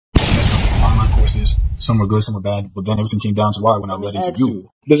courses. Some were good, some were bad, but then everything came down to why when I led into you.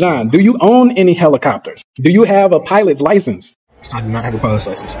 Dejan, do you own any helicopters? Do you have a pilot's license? I do not have a pilot's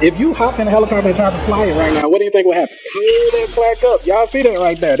license. If you hopped in a helicopter and tried to fly it right now, what do you think will happen? Hold that plaque up. Y'all see that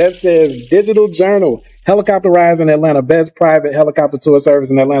right there? That says Digital Journal, Helicopter Rides in Atlanta, best private helicopter tour service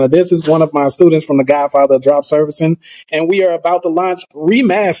in Atlanta. This is one of my students from the Godfather of Drop Servicing, and we are about to launch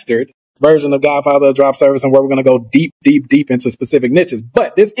remastered version of Godfather of Drop Servicing, where we're going to go deep into specific niches.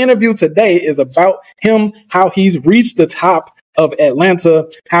 But this interview today is about him, how he's reached the top of Atlanta,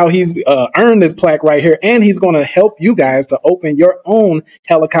 how he's earned this plaque right here, and he's going to help you guys to open your own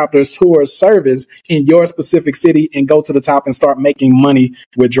helicopter tour service in your specific city and go to the top and start making money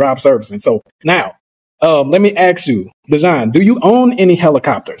with drop servicing. So now, let me ask you, Dejan, do you own any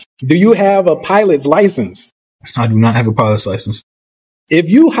helicopters? Do you have a pilot's license? I do not have a pilot's license. If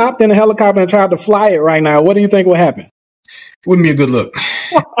you hopped in a helicopter and tried to fly it right now, what do you think will happen? Wouldn't be a good look.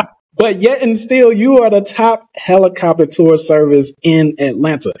 But yet and still, you are the top helicopter tour service in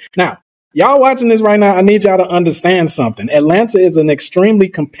Atlanta. Now, y'all watching this right now, I need y'all to understand something. Atlanta is an extremely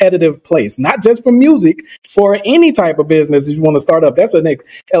competitive place, not just for music, for any type of business you want to start up. That's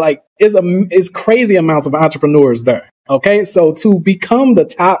it's crazy amounts of entrepreneurs there. Okay, so to become the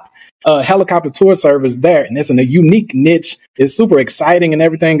top helicopter tour service there, and it's in a unique niche, it's super exciting and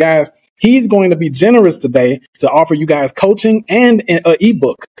everything, guys. He's going to be generous today to offer you guys coaching and an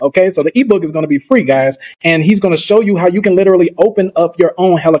ebook. Okay, so the ebook is going to be free, guys, and he's going to show you how you can literally open up your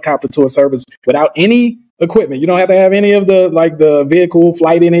own helicopter tour service without any equipment. You don't have to have any of the vehicle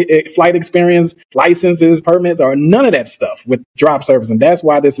flight experience, licenses, permits, or none of that stuff with drop service, and that's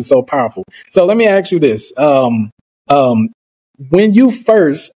why this is so powerful. So let me ask you this: when you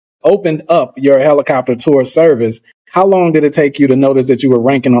first opened up your helicopter tour service, how long did it take you to notice that you were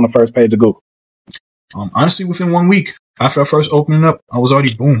ranking on the first page of Google? Honestly, within 1 week after I first opening up, I was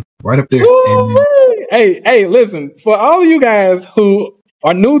already right up there. Hey, listen, for all of you guys who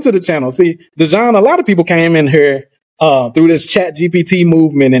are new to the channel, see, Dejan, a lot of people came in here through this chat GPT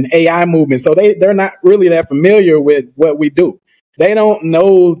movement and AI movement, so they're not really that familiar with what we do. They don't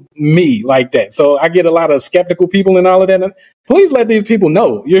know me like that. So I get a lot of skeptical people and all of that. And please let these people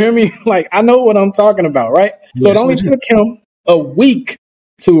know. You hear me? Like, I know what I'm talking about, right? Yes, so it only took him a week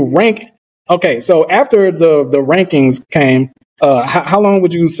to rank. Okay, so after the rankings came, how long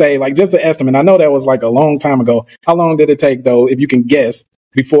would you say, like, just an estimate? I know that was like a long time ago. How long did it take, though, if you can guess,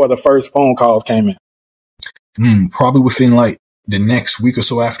 before the first phone calls came in? Probably within like the next week or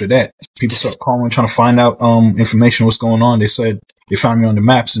so after that. People start calling, trying to find out information, what's going on. They said they found me on the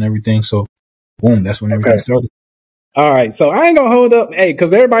maps and everything. So boom, that's when everything started. All right. So I ain't going to hold up. Hey,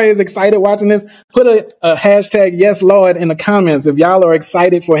 because everybody is excited watching this. Put a hashtag yes, Lord in the comments if y'all are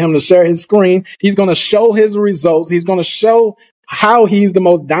excited for him to share his screen. He's going to show his results. He's going to show how he's the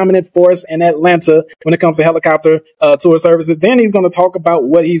most dominant force in Atlanta when it comes to helicopter tour services. Then he's going to talk about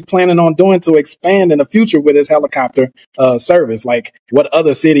what he's planning on doing to expand in the future with his helicopter service, like what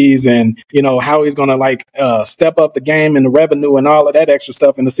other cities and, you know, how he's going to step up the game and the revenue and all of that extra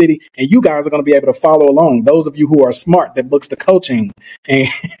stuff in the city. And you guys are going to be able to follow along. Those of you who are smart that books the coaching and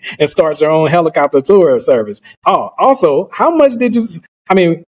starts your own helicopter tour service. Oh, also, how much did you,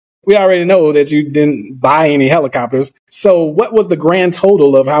 we already know that you didn't buy any helicopters. So what was the grand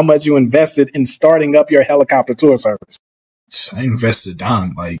total of how much you invested in starting up your helicopter tour service? I invested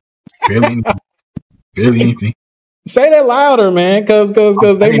down like barely anything. Say that louder, man, because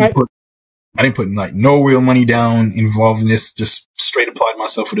they might. I didn't put like no real money down involved in this. Just straight applied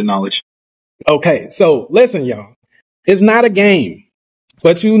myself with the knowledge. Okay, so listen, y'all. It's not a game.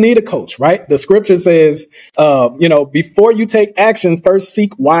 But you need a coach, right? The scripture says, before you take action, first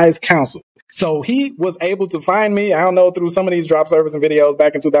seek wise counsel. So he was able to find me, I don't know, through some of these drop servicing videos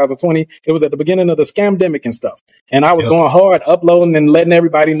back in 2020. It was at the beginning of the scamdemic and stuff. And I was going hard, uploading and letting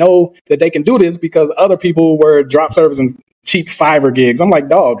everybody know that they can do this because other people were drop servicing cheap Fiverr gigs. I'm like,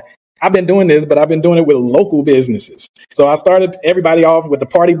 dog, I've been doing this, but I've been doing it with local businesses. So I started everybody off with the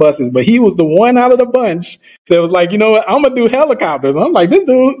party buses, but he was the one out of the bunch that was like, you know what, I'm going to do helicopters. I'm like, this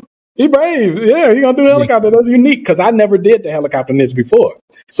dude, he brave. Yeah, he going to do helicopter. That's unique because I never did the helicopter niche before.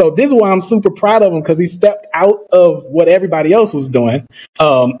 So this is why I'm super proud of him because he stepped out of what everybody else was doing.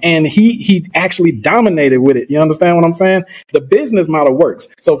 And he actually dominated with it. You understand what I'm saying? The business model works.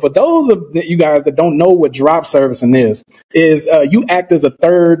 So for those of you guys that don't know what drop servicing is you act as a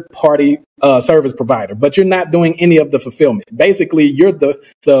third party service provider, but you're not doing any of the fulfillment. Basically, you're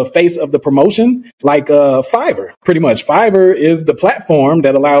the face of the promotion, like Fiverr. Pretty much, Fiverr is the platform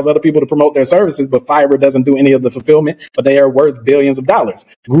that allows other people to promote their services, but Fiverr doesn't do any of the fulfillment, but they are worth billions of dollars.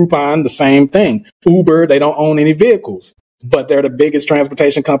 Groupon, the same thing. Uber, they don't own any vehicles. but they're the biggest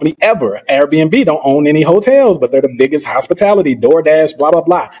transportation company ever. Airbnb don't own any hotels, but they're the biggest hospitality. DoorDash, blah, blah,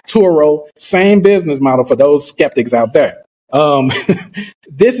 blah. Turo, same business model for those skeptics out there.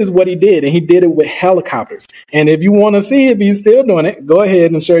 This is what he did, and he did it with helicopters. And if you want to see if he's still doing it, go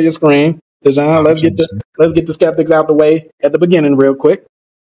ahead and share your screen. Dejan, let's get the skeptics out the way at the beginning real quick.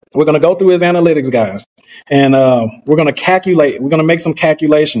 We're going to go through his analytics, guys, and we're going to calculate. We're going to make some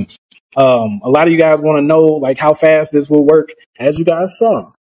calculations. A lot of you guys want to know like how fast this will work. As you guys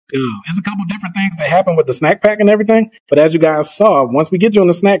saw, there's a couple different things that happen with the snack pack and everything. But as you guys saw, once we get you on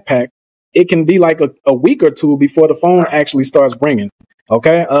the snack pack, it can be like a week or two before the phone actually starts ringing.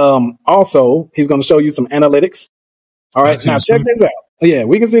 Okay. Also, he's going to show you some analytics. All right. Now check this out. Yeah,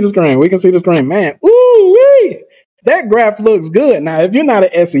 we can see the screen. We can see the screen, man. Ooh-wee! That graph looks good. Now, if you're not an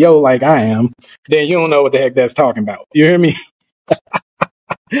SEO like I am, then you don't know what the heck that's talking about. You hear me?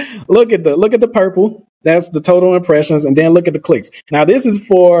 Look at the purple. That's the total impressions, and then look at the clicks. Now, this is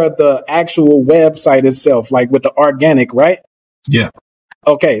for the actual website itself, like with the organic, right? Yeah.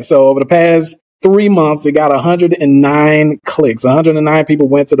 Okay, so over the past 3 months, it got 109 clicks. 109 people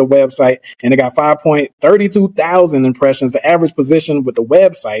went to the website, and it got 5.32 thousand impressions. The average position with the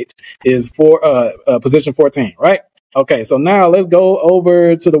website is for position 14, right? Okay, so now let's go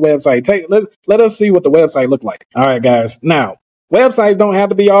over to the website. Let us see what the website looked like. All right, guys. Now, websites don't have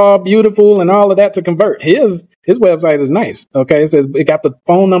to be all beautiful and all of that to convert. His website is nice. Okay, it says it got the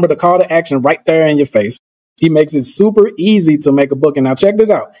phone number, the call to action right there in your face. He makes it super easy to make a booking. Now check this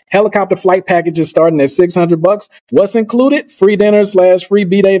out. Helicopter flight packages starting at $600. What's included? Free dinner / free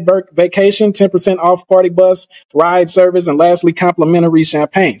B-day vacation, 10% off party bus, ride service, and lastly, complimentary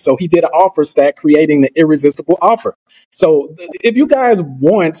champagne. So he did an offer stack creating the irresistible offer. So if you guys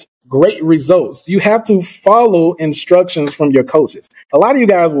want great results, you have to follow instructions from your coaches. A lot of you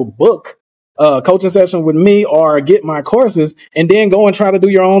guys will book a coaching session with me or get my courses and then go and try to do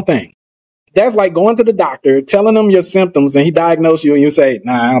your own thing. That's like going to the doctor, telling them your symptoms, and he diagnosed you, and you say,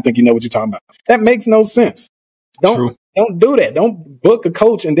 "Nah, I don't think you know what you're talking about." That makes no sense. Don't do that. Don't book a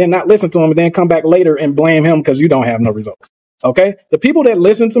coach and then not listen to him, and then come back later and blame him because you don't have no results. Okay? The people that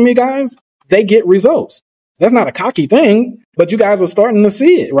listen to me, guys, they get results. That's not a cocky thing, but you guys are starting to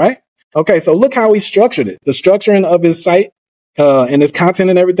see it, right? Okay, so look how he structured it. The structuring of his site and his content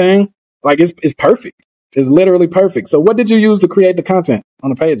and everything, like it's perfect. It's literally perfect. So what did you use to create the content on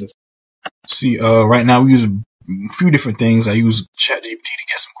the pages? See, right now we use a few different things. I use ChatGPT to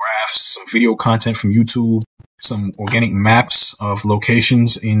get some graphs, some video content from YouTube, some organic maps of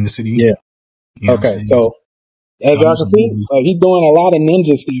locations in the city. Yeah. You know okay. So as y'all can see, he's doing a lot of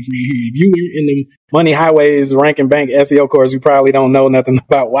ninja stuff right here. If you were in the Money Highways Ranking Bank SEO course, you probably don't know nothing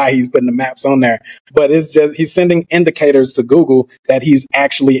about why he's putting the maps on there. But it's just he's sending indicators to Google that he's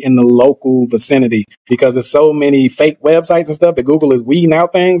actually in the local vicinity because there's so many fake websites and stuff that Google is weeding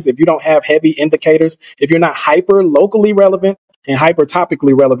out things. If you don't have heavy indicators, if you're not hyper locally relevant and hyper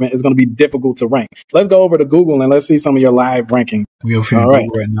topically relevant, it's going to be difficult to rank. Let's go over to Google and let's see some of your live rankings. We'll figure it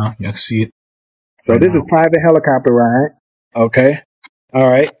out right now. You can see it. So this is private helicopter ride. Okay. All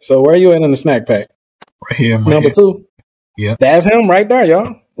right. So where are you at in the snack pack? Right here. Number 2. Yeah. That's him right there,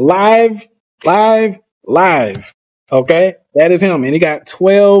 y'all. Live. Okay. That is him. And he got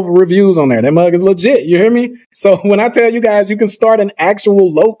 12 reviews on there. That mug is legit. You hear me? So when I tell you guys, you can start an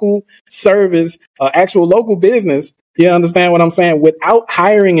actual local service, actual local business. You understand what I'm saying? Without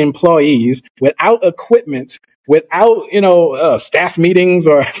hiring employees, without equipment, without, staff meetings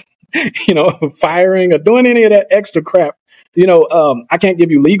or firing or doing any of that extra crap. I can't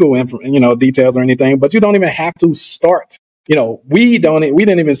give you legal details or anything, but you don't even have to start. We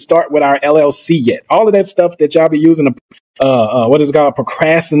didn't even start with our LLC yet. All of that stuff that y'all be using to, what is it called?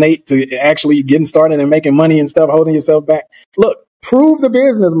 Procrastinate to actually getting started and making money and stuff, holding yourself back. Look, prove the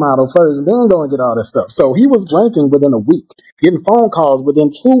business model first, then go and get all that stuff. So he was ranking within a week, getting phone calls within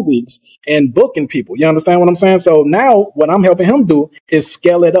 2 weeks and booking people. You understand what I'm saying? So now what I'm helping him do is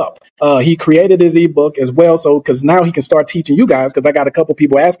scale it up. He created his ebook as well. So, cause now he can start teaching you guys. Cause I got a couple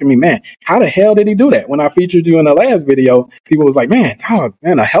people asking me, man, how the hell did he do that? When I featured you in the last video, people was like, man,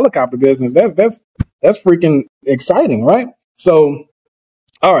 a helicopter business. That's freaking exciting. Right? So,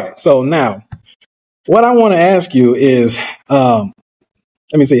 all right. So now, what I want to ask you is, let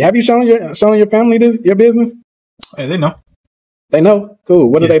me see. Have you shown your family your business? Hey, they know. They know? Cool.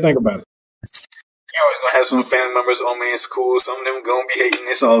 What do they think about it? You always gonna have some family members. Oh man, it's cool. Some of them gonna be hating.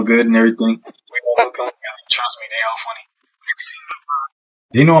 It's all good and everything. We all come together. Trust me, they all funny.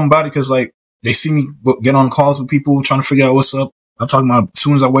 They know I'm about it because they see me get on calls with people trying to figure out what's up. I'm talking about as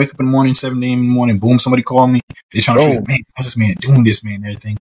soon as I wake up in the morning, 7 a.m. in the morning, boom, somebody call me. They trying to figure out, man, how's this man doing this, man, and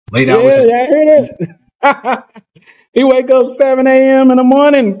everything. Late hours. Yeah, I heard it. He wake up 7 a.m. in the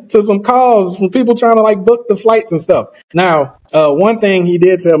morning to some calls from people trying to like book the flights and stuff. Now, one thing he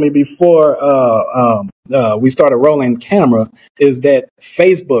did tell me before we started rolling camera is that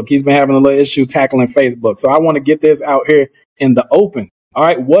Facebook, he's been having a little issue tackling Facebook. So I want to get this out here in the open. All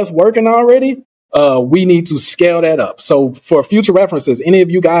right, what's working already? We need to scale that up. So for future references, any of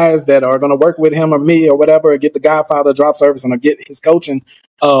you guys that are going to work with him or me or whatever, or get the Godfather drop service and or get his coaching,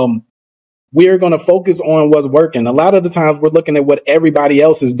 we're going to focus on what's working. A lot of the times we're looking at what everybody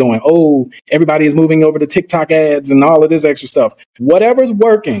else is doing. Oh, everybody is moving over to TikTok ads and all of this extra stuff. Whatever's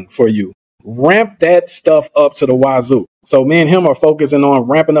working for you, ramp that stuff up to the wazoo. So me and him are focusing on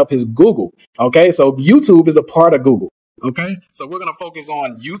ramping up his Google. Okay, so YouTube is a part of Google. Okay, so we're going to focus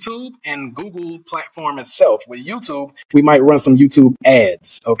on YouTube and Google platform itself. With YouTube, we might run some YouTube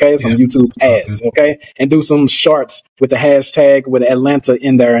ads, okay? Some YouTube ads, okay? And do some shorts with the hashtag with Atlanta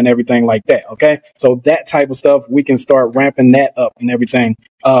in there and everything like that, okay? So that type of stuff, we can start ramping that up and everything.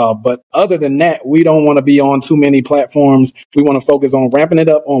 But other than that, we don't want to be on too many platforms. We want to focus on ramping it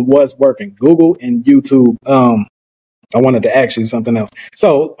up on what's working, Google and YouTube. I wanted to ask you something else.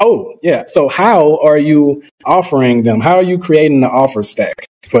 So, So how are you offering them? How are you creating the offer stack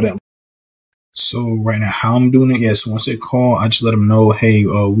for them? So right now, how I'm doing it, yes. Once they call, I just let them know, hey,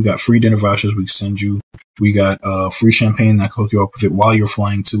 we got free dinner vouchers we can send you. We got free champagne that I can hook you up with it while you're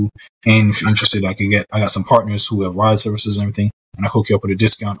flying too. And if you're interested, I got some partners who have ride services and everything, and I hook you up with a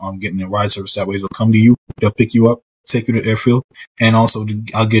discount on getting a ride service. That way they'll come to you, they'll pick you up, take you to the airfield, and also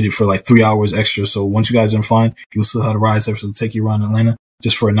I'll get it for like 3 hours extra. So once you guys are flying, you'll still have the ride service to take you around Atlanta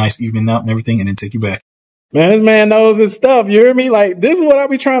just for a nice evening out and everything, and then take you back. Man, this man knows his stuff. You hear me? Like, this is what I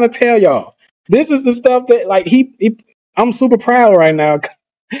be trying to tell y'all. This is the stuff that like I'm super proud right now.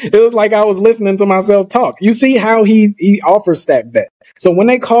 It was like I was listening to myself talk. You see how he offer stacked that. So when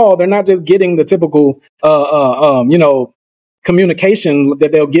they call, they're not just getting the typical communication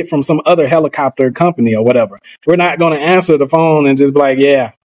that they'll get from some other helicopter company or whatever. We're not going to answer the phone and just be like,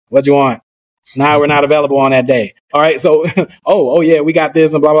 yeah, what you want? Nah, we're not available on that day. All right. So, oh yeah, we got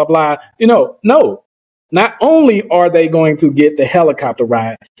this and blah, blah, blah. No. Not only are they going to get the helicopter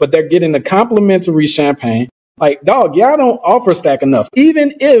ride, but they're getting the complimentary champagne. Like, dog, y'all don't offer stack enough.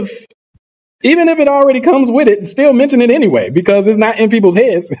 Even if it already comes with it, still mention it anyway, because it's not in people's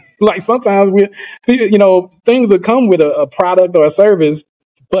heads. Like sometimes things that come with a product or a service,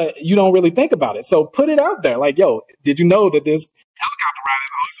 but you don't really think about it. So put it out there. Like, yo, did you know that this helicopter ride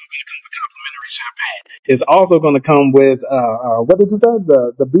is also going to come with complimentary champagne? It's also going to come with, what did you say?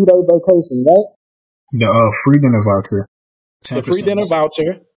 The B-Day vacation, right? The free dinner voucher. The free dinner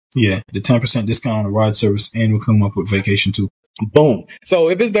voucher. Yeah, the 10% discount on the ride service, and we'll come up with vacation too. Boom. So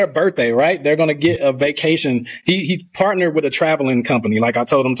if it's their birthday, right, they're going to get a vacation. He partnered with a traveling company, like I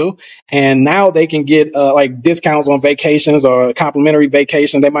told him to. And now they can get like discounts on vacations or complimentary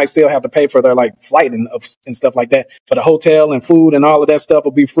vacation. They might still have to pay for their like flight and stuff like that. But the hotel and food and all of that stuff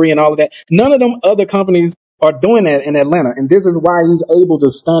will be free and all of that. None of them other companies are doing that in Atlanta. And this is why he's able to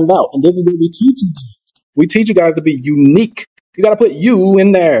stand out. And this is what we teach you guys. We teach you guys to be unique. You got to put you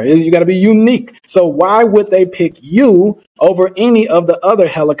in there. You got to be unique. So why would they pick you over any of the other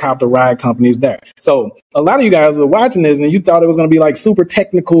helicopter ride companies there? So a lot of you guys are watching this and you thought it was going to be like super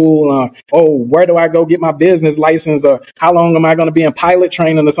technical. Where do I go get my business license? Or how long am I going to be in pilot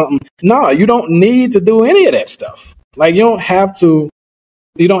training or something? No, you don't need to do any of that stuff. Like you don't have to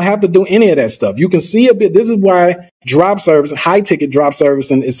do any of that stuff. You can see a bit. This is why drop service, high ticket drop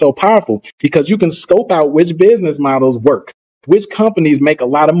servicing is so powerful, because you can scope out which business models work, which companies make a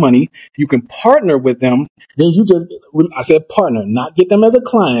lot of money. You can partner with them. Then I said partner, not get them as a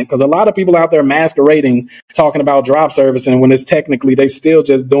client, because a lot of people out there masquerading, talking about drop servicing when it's technically they still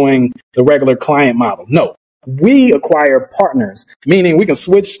just doing the regular client model. No. We acquire partners, meaning we can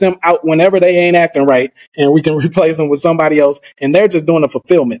switch them out whenever they ain't acting right, and we can replace them with somebody else, and they're just doing the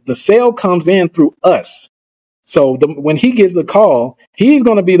fulfillment. The sale comes in through us. So when he gets a call, he's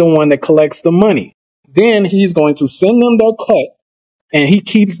going to be the one that collects the money. Then he's going to send them their cut, and he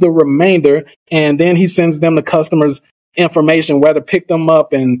keeps the remainder, and then he sends them the customer's information, where to pick them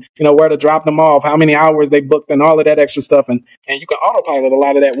up and, where to drop them off, how many hours they booked and all of that extra stuff. And you can autopilot a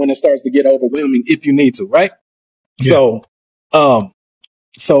lot of that when it starts to get overwhelming if you need to, right? Yeah.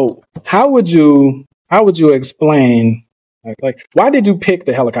 So how would you explain, like, why did you pick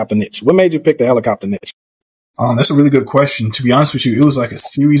the helicopter niche? What made you pick the helicopter niche? That's a really good question. To be honest with you, it was like a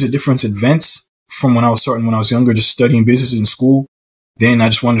series of different events from when I was younger, just studying business in school. Then I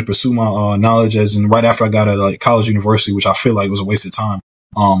just wanted to pursue my knowledge, right after I got out of like college, university, which I feel like was a waste of time.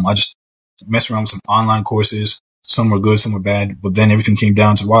 I just messed around with some online courses. Some were good, some were bad. But then everything came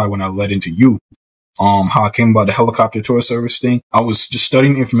down to why when I led into you. how I came about the helicopter tour service thing. I was just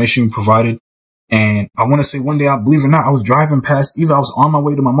studying the information you provided. And I want to say one day, I believe it or not, I was driving past, either I was on my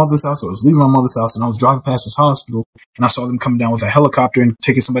way to my mother's house or I was leaving my mother's house, and I was driving past this hospital, and I saw them coming down with a helicopter and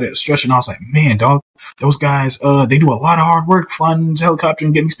taking somebody at a stretcher. And I was like, man, dog, those guys, they do a lot of hard work flying this helicopter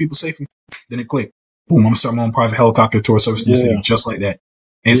and getting these people safe. Then it clicked. Boom, I'm going to start my own private helicopter tour service in the city, just like that.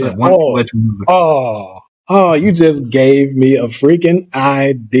 And it's like one legend. Oh, you just gave me a freaking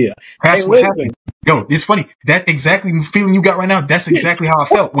idea. That's what happened. Yo, it's funny. That exactly feeling you got right now, that's exactly how I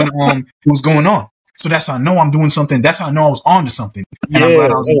felt when it was going on. So that's how I know I'm doing something. That's how I know I was on to something. And I'm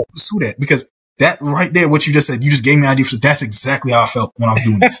glad I was able to pursue that, because that right there, what you just said, you just gave me an idea. So that's exactly how I felt when I was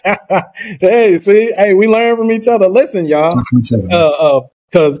doing this. Hey, we learn from each other. Listen, y'all.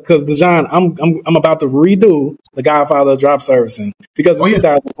 Because Dejan, I'm about to redo the Godfather of Drop Servicing, because it's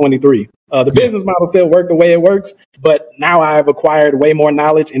 2023. The business model still worked the way it works, but now I've acquired way more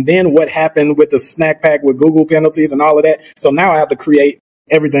knowledge. And then what happened with the snack pack with Google penalties and all of that? So now I have to create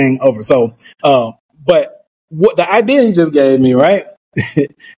everything over. So, but what the idea you just gave me, right,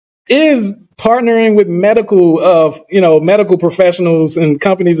 is partnering with medical professionals and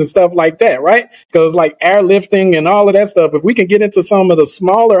companies and stuff like that, right? Because like airlifting and all of that stuff, if we can get into some of the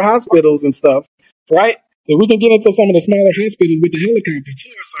smaller hospitals and stuff, right? If we can get into some of the smaller hospitals with the helicopter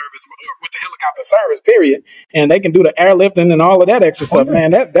tour service, or with the helicopter service, period, and they can do the airlifting and all of that extra stuff,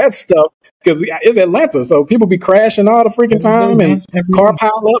 man, that stuff, because it's Atlanta, so people be crashing all the freaking time and car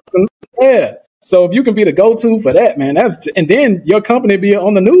pileups and So if you can be the go-to for that, man, and then your company be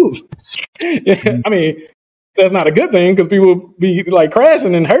on the news. I mean, that's not a good thing, because people be like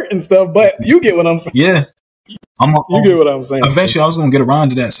crashing and hurting stuff, but you get what I'm saying. Yeah. You get what I'm saying. Eventually I was going to get around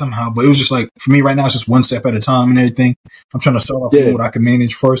to that somehow, but it was just like, for me right now, it's just one step at a time and everything. I'm trying to start off with what I can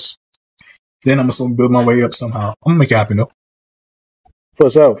manage first. Then I'm going to build my way up somehow. I'm going to make it happen though. For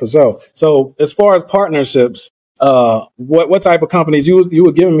sure. So as far as partnerships, what type of companies, you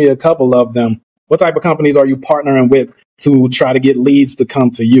were giving me a couple of them. What type of companies are you partnering with to try to get leads to come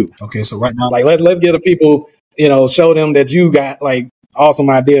to you? Okay, so right now, like let's get the people, show them that you got like awesome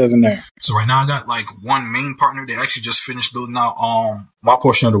ideas in there. So right now I got like one main partner. They actually just finished building out my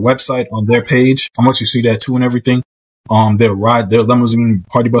portion of the website on their page. I'm going to see that too and everything. Their limousine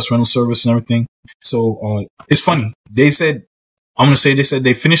party bus rental service and everything. So it's funny. They said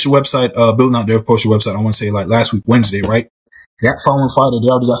they finished the website, building out their portion of the website. I want to say like last week, Wednesday, right? That following Friday, they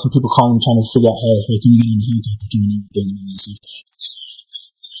already got some people calling, trying to figure out how can you get in the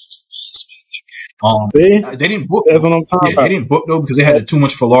helicopter. They didn't book. That's what I'm talking about. They didn't book though, because they had too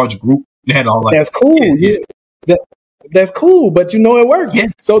much of a large group. They had all like. That's cool. That's cool, but it works. Yeah.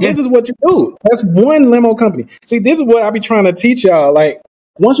 So this is what you do. That's one limo company. See, this is what I be trying to teach y'all. Like,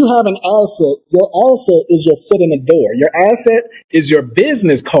 once you have an asset, your asset is your foot in the door. Your asset is your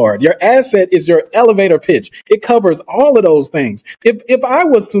business card. Your asset is your elevator pitch. It covers all of those things. If I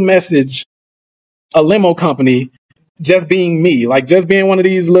was to message a limo company just being me, like just being one of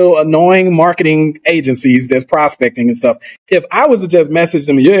these little annoying marketing agencies that's prospecting and stuff, if I was to just message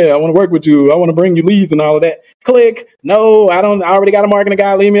them, I want to work with you, I want to bring you leads and all of that, click, no, I already got a marketing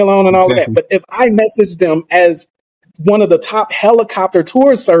guy, leave me alone and all of that. But if I message them as one of the top helicopter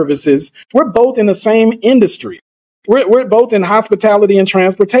tour services, we're both in the same industry. We're both in hospitality and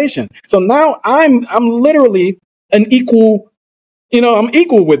transportation. So now I'm literally an equal, I'm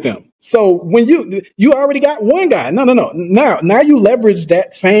equal with them. So when you already got one guy, no. Now you leverage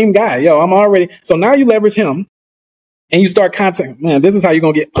that same guy. So now you leverage him and you start contacting, man, this is how you're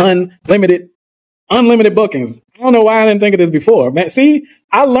going to get unlimited bookings. I don't know why I didn't think of this before, man. See,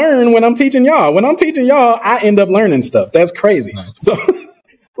 I learn when I'm teaching y'all. When I'm teaching y'all, I end up learning stuff. That's crazy. Nice. So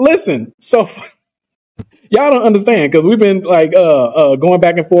listen, y'all don't understand, because we've been like going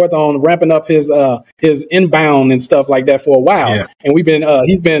back and forth on ramping up his inbound and stuff like that for a while. And we've been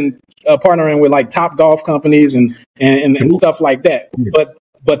he's been partnering with like top golf companies and stuff like that.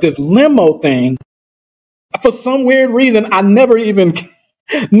 But this limo thing, for some weird reason, I never even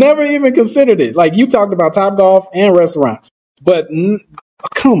considered it. Like, you talked about top golf and restaurants, but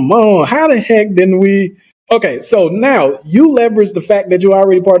come on, how the heck didn't we? Okay, so now you leverage the fact that you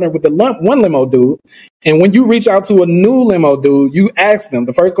already partnered with the one limo dude, and when you reach out to a new limo dude, you ask them,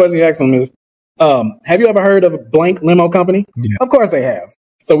 the first question you ask them is, have you ever heard of a blank limo company? Yeah. Of course they have.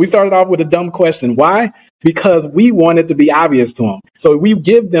 So we started off with a dumb question. Why? Because we wanted to be obvious to them. So we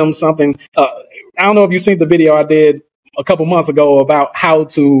give them something. I don't know if you've seen the video I did a couple months ago about how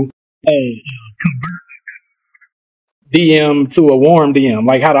to convert DM to a warm DM,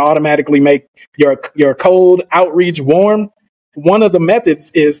 like how to automatically make your cold outreach warm. One of the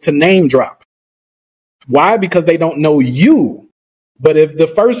methods is to name drop. Why? Because they don't know you. But if the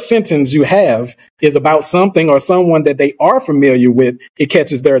first sentence you have is about something or someone that they are familiar with, it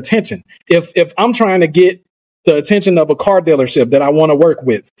catches their attention. If I'm trying to get the attention of a car dealership that I want to work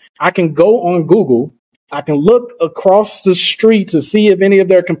with, I can go on Google. I can look across the street to see if any of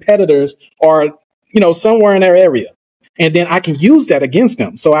their competitors are, somewhere in their area. And then I can use that against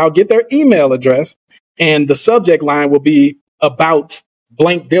them. So I'll get their email address and the subject line will be about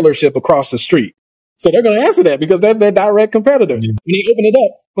blank dealership across the street. So they're going to answer that because that's their direct competitor. When they open it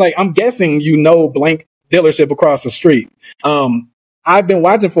up, like, I'm guessing blank dealership across the street. I've been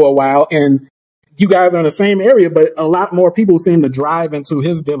watching for a while, and you guys are in the same area, but a lot more people seem to drive into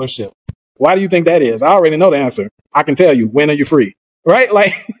his dealership. Why do you think that is? I already know the answer. I can tell you. When are you free? Right?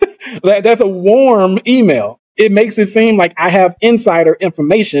 Like, that's a warm email. It makes it seem like I have insider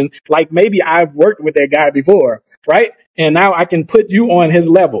information, like maybe I've worked with that guy before, right? And now I can put you on his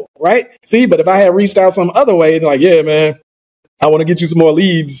level, right? See, but if I had reached out some other way, like, yeah, man, I want to get you some more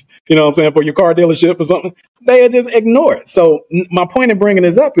leads, for your car dealership or something, they just ignore it. So my point in bringing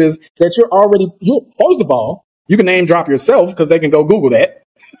this up is that first of all, you can name drop yourself because they can go Google that.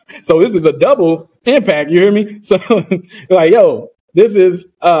 So this is a double impact. You hear me? So like, yo, this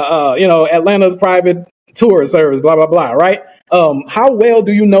is, Atlanta's private tour service, blah, blah, blah, right? How well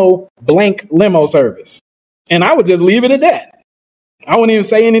do you know blank limo service? And I would just leave it at that. I wouldn't even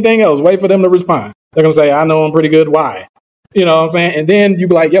say anything else. Wait for them to respond. They're going to say, I know them pretty good. Why? You know what I'm saying? And then you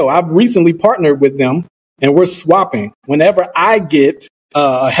be like, yo, I've recently partnered with them and we're swapping. Whenever I get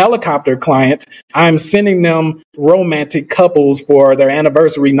a helicopter client, I'm sending them romantic couples for their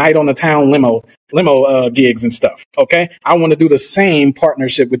anniversary night on the town limo gigs and stuff. Okay. I want to do the same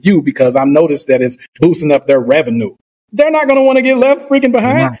partnership with you because I noticed that it's boosting up their revenue. They're not going to want to get left freaking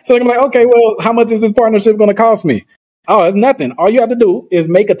behind. Yeah. So they're going to be like, okay, well, how much is this partnership going to cost me? Oh, it's nothing. All you have to do is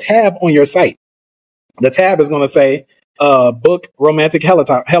make a tab on your site. The tab is going to say, book romantic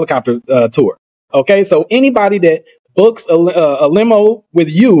helicopter tour. Okay. So anybody that books a limo with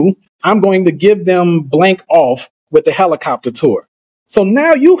you, I'm going to give them blank off with the helicopter tour. So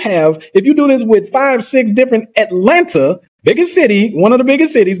now you have, if you do this with 5-6 different Atlanta, biggest city, one of the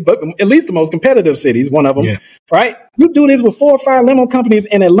biggest cities, but at least the most competitive cities, one of them, right? You do this with 4 or 5 limo companies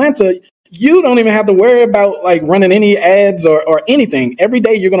in Atlanta, you don't even have to worry about like running any ads or anything. Every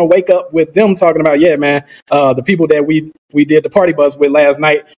day you're going to wake up with them talking about, yeah, man, the people that we did the party bus with last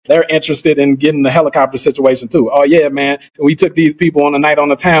night, they're interested in getting the helicopter situation too. Oh yeah, man, we took these people on a night on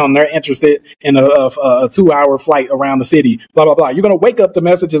the town. They're interested in a 2-hour flight around the city, blah, blah, blah. You're going to wake up to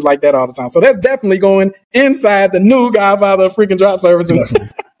messages like that all the time. So that's definitely going inside the new Godfather of freaking drop service.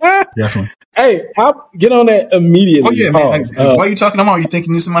 Definitely. Hey, get on that immediately. Oh, yeah, man. Why are you talking about? You're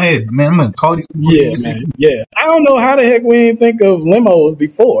thinking this in my head. Man, I'm going to call you. Yeah, man. Yeah. I don't know how the heck we didn't think of limos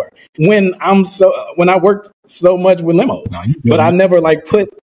before when I worked so much with limos. But I never like put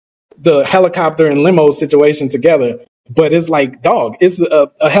the helicopter and limo situation together. But it's like, dog, it's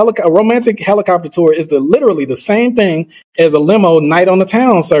a romantic helicopter tour is literally the same thing as a limo night on the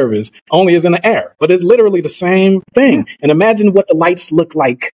town service, only is in the air. But it's literally the same thing. And imagine what the lights look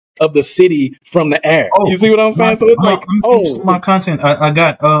like of the city from the air. Oh, you see what I'm saying? So it's like, my content. I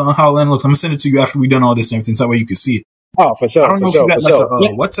got how Atlanta looks. I'm gonna send it to you after we've done all this and everything, so that way you can see it. Oh, for sure. I don't know if you got like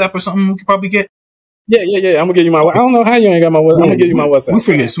a WhatsApp or something we could probably get. Yeah. I'm gonna give you my. I don't know how you ain't got my. I'm gonna give you my WhatsApp. We'll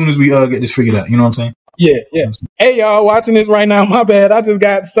figure it as soon as we get this figured out. You know what I'm saying? Yeah. Hey, y'all watching this right now. My bad. I just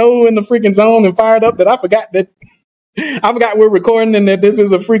got so in the freaking zone and fired up that I forgot we're recording and that this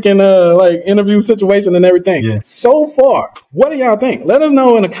is a freaking like interview situation and everything. Yeah. So far, what do y'all think? Let us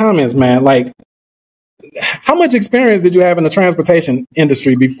know in the comments, man. Like, how much experience did you have in the transportation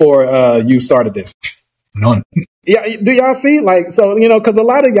industry before you started this? None. Yeah, do y'all see? Like, so, because a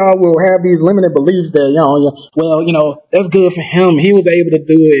lot of y'all will have these limited beliefs that, that's good for him. He was able to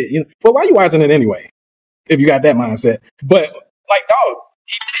do it. Well, why are you watching it anyway? If you got that mindset. But, like, dog,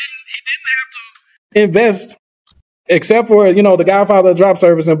 he didn't have to invest, except for, the Godfather of drop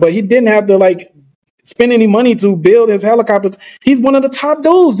service, but he didn't have to, like, spend any money to build his helicopters. He's one of the top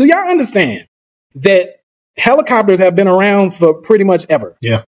dudes. Do y'all understand that helicopters have been around for pretty much ever?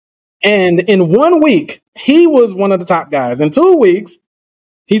 Yeah. And in 1 week, he was one of the top guys. In 2 weeks,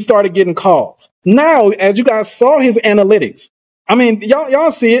 he started getting calls. Now, as you guys saw his analytics, I mean, y'all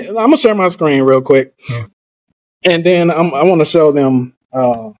see it. I'm going to share my screen real quick. Yeah. And then I want to show them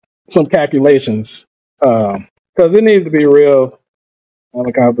some calculations because it needs to be real.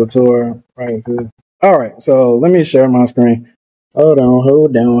 Helicopter tour. Right. All right. So let me share my screen. Hold on.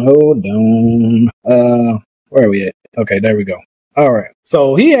 Where are we at? Okay, there we go. All right.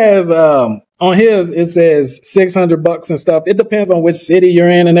 So he has on his, it says $600 and stuff. It depends on which city you're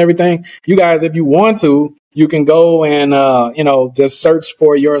in and everything. You guys, if you want to, you can go and, just search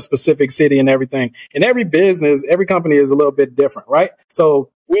for your specific city and everything. And every business, every company is a little bit different, right? So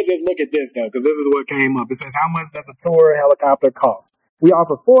we'll just look at this though, because this is what came up. It says, how much does a tour helicopter cost? We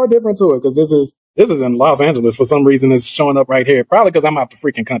offer 4 different tours, because this is in Los Angeles. For some reason, it's showing up right here. Probably because I'm out the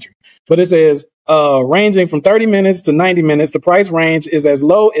freaking country. But it says, ranging from 30 minutes to 90 minutes. The price range is as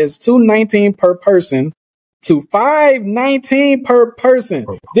low as $219 per person to $519 per person.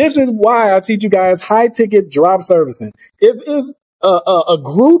 This is why I teach you guys high ticket drop servicing. If it's a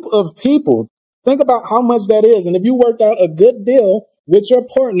group of people, think about how much that is. And if you worked out a good deal with your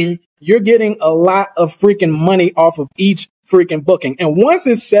partner, you're getting a lot of freaking money off of each freaking booking. And once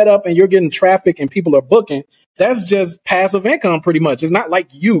it's set up and you're getting traffic and people are booking, that's just passive income pretty much. It's not like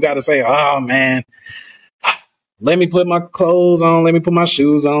you got to say, oh man, let me put my clothes on. Let me put my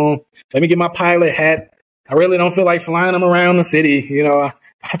shoes on. Let me get my pilot hat. I really don't feel like flying them around the city. You know,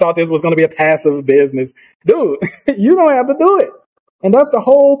 I thought this was going to be a passive business. Dude, you don't have to do it. And that's the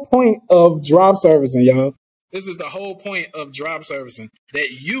whole point of drop servicing, y'all. This is the whole point of drop servicing,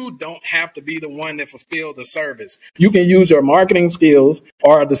 that you don't have to be the one that fulfill the service. You can use your marketing skills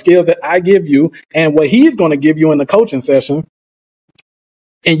or the skills that I give you and what he's going to give you in the coaching session,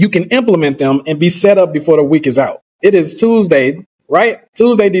 and you can implement them and be set up before the week is out. It is Tuesday, right?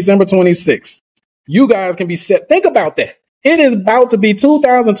 Tuesday, December 26th. You guys can be set. Think about that. It is about to be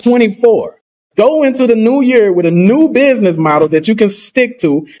 2024. Go into the new year with a new business model that you can stick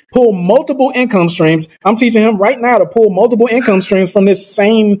to, pull multiple income streams. I'm teaching him right now to pull multiple income streams from this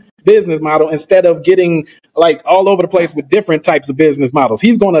same business model instead of getting like all over the place with different types of business models.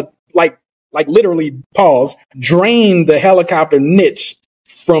 He's going to like literally drain the helicopter niche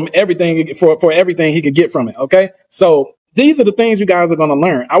from everything for everything he could get from it. Okay. So these are the things you guys are going to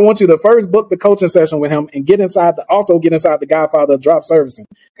learn. I want you to first book the coaching session with him and get inside the Godfather of Drop Servicing.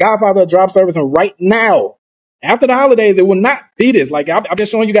 Godfather of Drop Servicing right now. After the holidays, it will not be this. Like I've been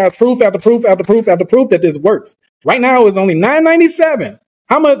showing you guys proof after proof after proof after proof that this works. Right now, it's only $997.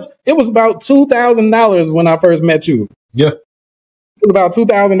 How much? It was about $2,000 when I first met you. Yeah. It was about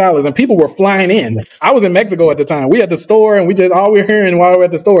 $2,000 and people were flying in. I was in Mexico at the time. We at the store and all we're hearing while we're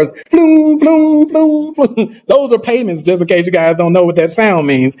at the store is floom, floom, floom, floom. Those are payments, just in case you guys don't know what that sound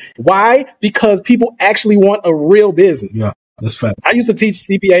means. Why? Because people actually want a real business. Yeah, that's fact. I used to teach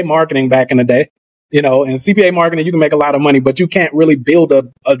CPA marketing back in the day. You know, in CPA marketing, you can make a lot of money, but you can't really build a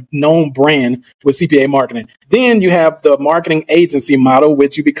known brand with CPA marketing. Then you have the marketing agency model,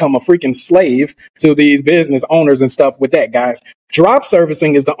 which you become a freaking slave to these business owners and stuff with that, guys. Drop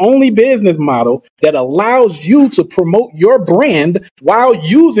servicing is the only business model that allows you to promote your brand while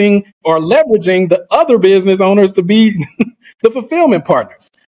using or leveraging the other business owners to be the fulfillment partners.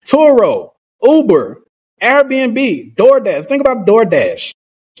 Turo, Uber, Airbnb, DoorDash. Think about DoorDash.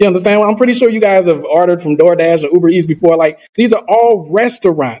 You understand? I'm pretty sure you guys have ordered from DoorDash or Uber Eats before. Like, these are all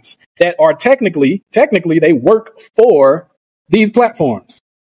restaurants that are technically they work for these platforms.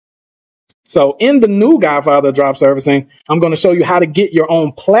 So in the new Godfather Drop Servicing, I'm going to show you how to get your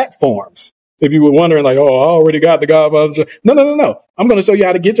own platforms. If you were wondering, like, oh, I already got the Godfather. No. I'm going to show you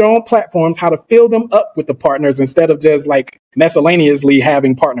how to get your own platforms, how to fill them up with the partners instead of just like miscellaneously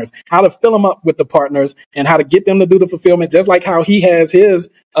having partners, how to fill them up with the partners and how to get them to do the fulfillment, just like how he has his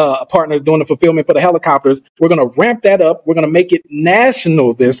partners doing the fulfillment for the helicopters. We're going to ramp that up. We're going to make it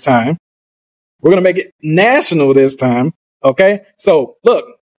national this time. Okay. So look,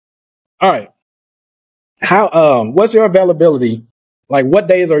 all right. What's your availability? Like, what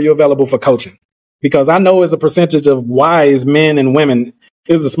days are you available for coaching? Because I know it's a percentage of wise men and women.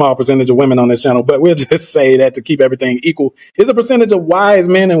 There's a small percentage of women on this channel, but we'll just say that to keep everything equal. There's a percentage of wise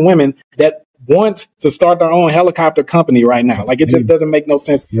men and women that want to start their own helicopter company right now. Like, it just doesn't make no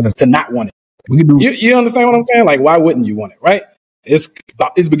sense to not want it. You understand what I'm saying? Like, why wouldn't you want it, right?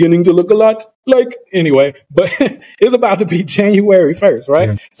 It's beginning to look a lot like, anyway, but it's about to be January 1st, right?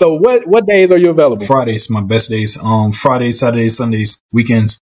 Yeah. So what days are you available? Fridays, my best days. Fridays, Saturdays, Sundays,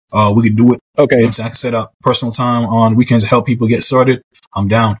 weekends. We could do it. Okay. You know, I can set up personal time on weekends to help people get started. I'm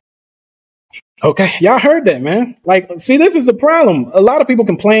down. Okay. Y'all heard that, man. Like, see, this is the problem. A lot of people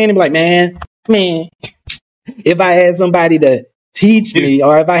complain and be like, man, if I had somebody to teach me,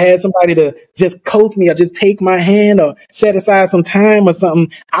 or if I had somebody to just coach me or just take my hand or set aside some time or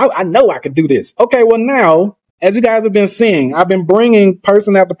something, I know I could do this. Okay, well now, as you guys have been seeing, I've been bringing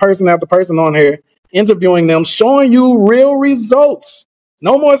person after person after person on here, interviewing them, showing you real results.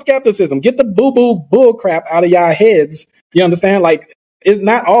 No more skepticism. Get the boo-boo bull crap out of y'all heads. You understand? Like, it's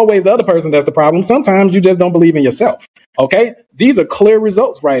not always the other person that's the problem. Sometimes you just don't believe in yourself. Okay, these are clear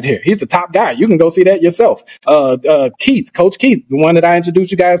results right here. He's the top guy. You can go see that yourself. Keith, Coach Keith, the one that I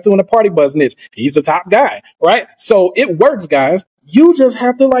introduced you guys to in the party buzz niche. He's the top guy, right? So it works, guys. You just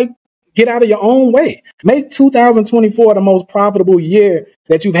have to like get out of your own way. Make 2024 the most profitable year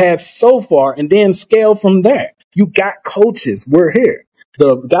that you've had so far, and then scale from there. You got coaches. We're here.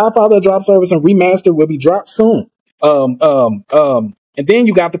 The Godfather Drop Service and Remastered will be dropped soon. And then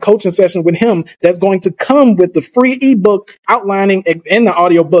you got the coaching session with him that's going to come with the free ebook outlining in the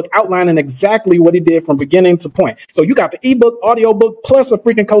audio book outlining exactly what he did from beginning to point. So you got the ebook, audio book, plus a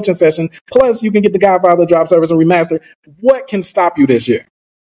freaking coaching session, plus you can get the Godfather Drop Service and Remastered. What can stop you this year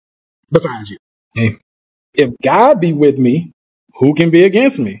besides you? Hey. If God be with me, who can be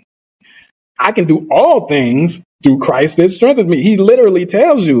against me? I can do all things through Christ that strengthens me. He literally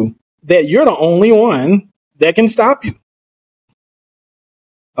tells you that you're the only one that can stop you.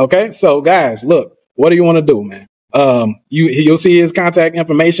 Okay, so guys, look, what do you want to do, man? You'll see his contact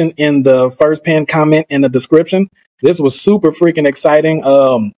information in the first pinned comment in the description. This was super freaking exciting.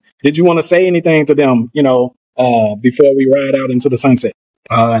 Did you want to say anything to them, before we ride out into the sunset?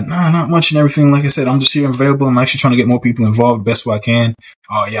 No, not much and everything. Like I said, I'm just here and available. I'm actually trying to get more people involved best way I can.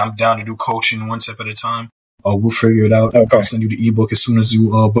 Yeah, I'm down to do coaching one step at a time. We'll figure it out. Okay. I'll send you the ebook as soon as you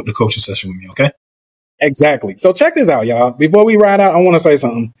book the coaching session with me, okay? Exactly. So check this out, y'all. Before we ride out, I want to say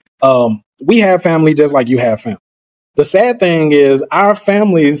something. We have family just like you have family. The sad thing is our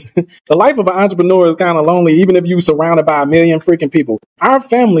families, the life of an entrepreneur is kind of lonely, even if you're surrounded by a million freaking people. Our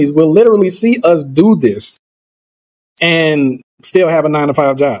families will literally see us do this and still have a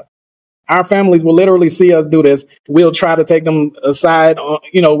 9-to-5 job. Our families will literally see us do this. We'll try to take them aside,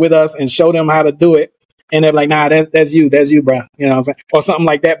 with us and show them how to do it. And they're like, nah, that's you, bro. You know what I'm saying? Or something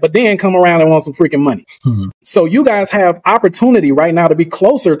like that. But then come around and want some freaking money. Mm-hmm. So you guys have opportunity right now to be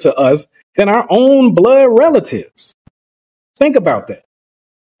closer to us than our own blood relatives. Think about that.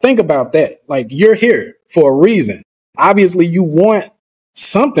 Think about that. Like, you're here for a reason. Obviously, you want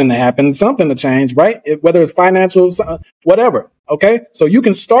something to happen, something to change, right? Whether it's financial, whatever. Okay. So you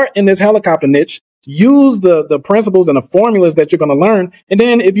can start in this helicopter niche. Use the principles and the formulas that you're going to learn. And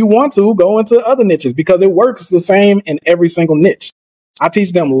then if you want to, go into other niches because it works the same in every single niche. I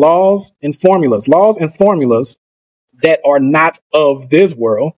teach them laws and formulas that are not of this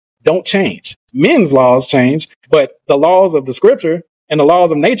world don't change. Men's laws change, but the laws of the scripture and the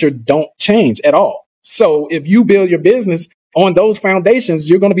laws of nature don't change at all. So if you build your business on those foundations,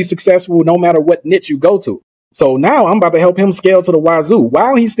 you're going to be successful no matter what niche you go to. So now I'm about to help him scale to the wazoo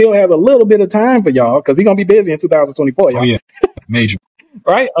while he still has a little bit of time for y'all because he's going to be busy in 2024. Y'all. Oh, yeah. Major.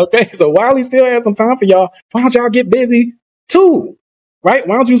 Right. OK, so while he still has some time for y'all, why don't y'all get busy, too? Right.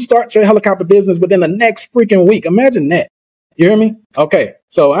 Why don't you start your helicopter business within the next freaking week? Imagine that. You hear me? OK,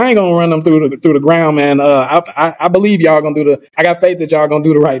 so I ain't going to run them through the ground, man. I believe y'all going to do I got faith that y'all going to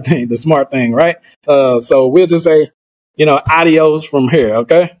do the right thing, the smart thing. Right. So we'll just say, adios from here.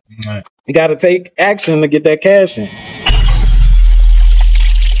 OK, all right. You got to take action to get that cash in.